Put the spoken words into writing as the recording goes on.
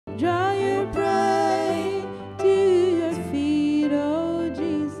draw your bride to your feet, oh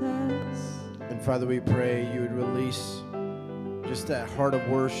Jesus. And Father, we pray you would release just that heart of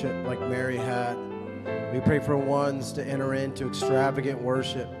worship like Mary had. We pray for ones to enter into extravagant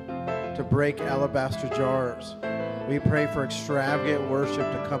worship, to break alabaster jars. We pray for extravagant worship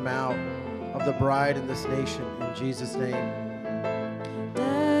to come out of the bride in this nation, in Jesus' name.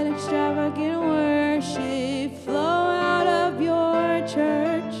 Let extravagant worship flow out of your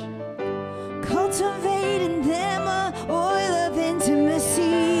church. Cultivate in them a oil of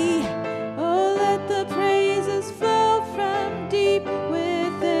intimacy. Oh, let the praises flow from deep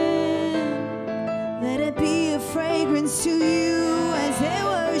within. Let it be a fragrance to you as they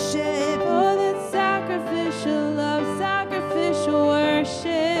worship. Oh, that sacrificial love, sacrificial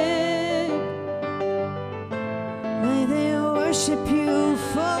worship. May they worship you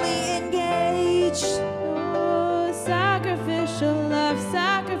fully engaged. Oh, sacrificial love,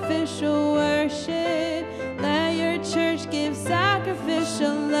 sacrificial worship. Let your church give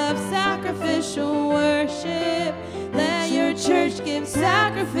sacrificial love, sacrificial worship. Let your church give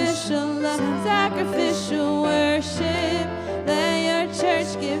sacrificial love, sacrificial worship. Let your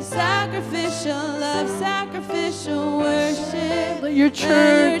church give sacrificial love, sacrificial worship. Let your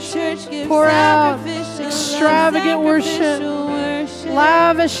church pour out extravagant worship,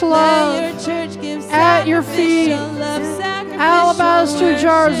 lavish love at your feet. Alabaster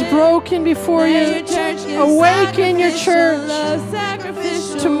jars broken before you. Awaken your church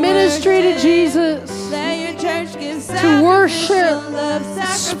to ministry to Jesus, to worship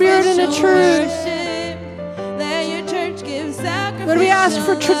Spirit and the truth. Lord, we ask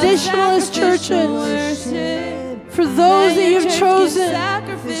for traditionalist churches, for those that you've chosen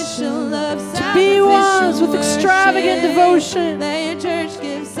to be ones with extravagant devotion.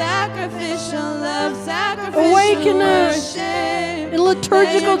 Awaken us in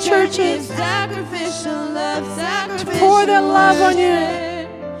liturgical churches to pour that love on you.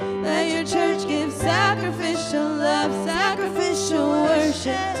 Let your church give sacrificial love, sacrificial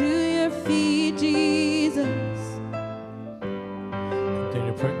worship to your feet, Jesus.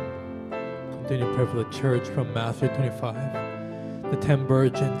 Continue to pray for the church from Matthew 25. The 10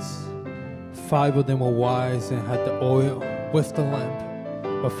 virgins, 5 of them were wise and had the oil with the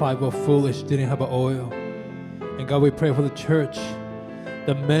lamp, but 5 were foolish, didn't have the oil. And God, we pray for the church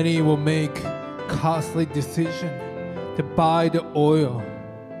that many will make costly decision to buy the oil,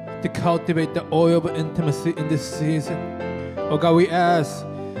 to cultivate the oil of intimacy in this season. Oh God, we ask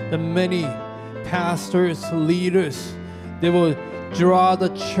that many pastors, leaders, they will draw the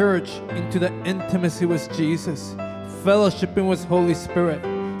church into the intimacy with Jesus, fellowshipping with Holy Spirit.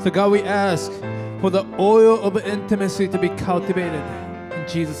 So God, we ask for the oil of intimacy to be cultivated in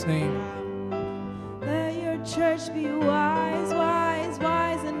Jesus' name. Let your church be wise, wise,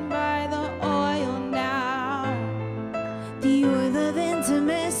 wise, and buy the oil now. The oil of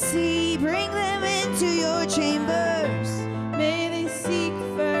intimacy, bring them into your chambers. May they seek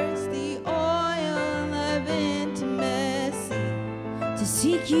first the oil of intimacy. To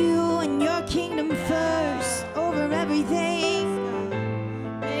seek you and your kingdom first over everything.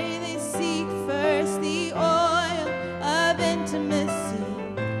 May they seek first the oil of intimacy.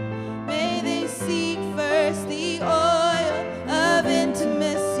 May they seek first the oil of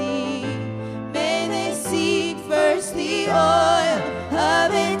intimacy. May they seek first the oil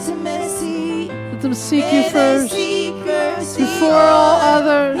of intimacy. Let them seek you first before all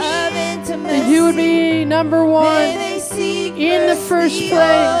others. That you would be number one in the first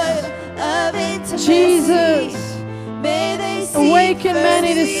place. Jesus, awaken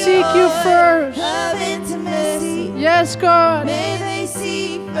many to seek you first. Yes, God.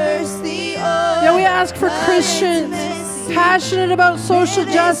 Yeah, we ask for Christians passionate about social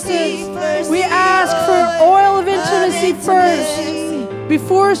justice. We ask for oil of intimacy first,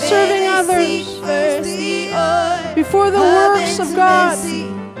 before serving others, before the works of God.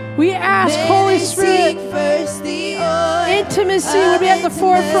 We ask, Holy Spirit, intimacy would be at the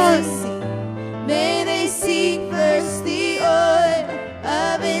forefront. May they seek first the oil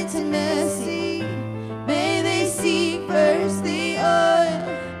of intimacy. May they seek first the oil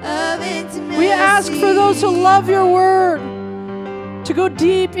of intimacy. We ask for those who love your word to go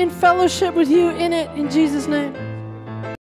deep in fellowship with you in it, in Jesus' name.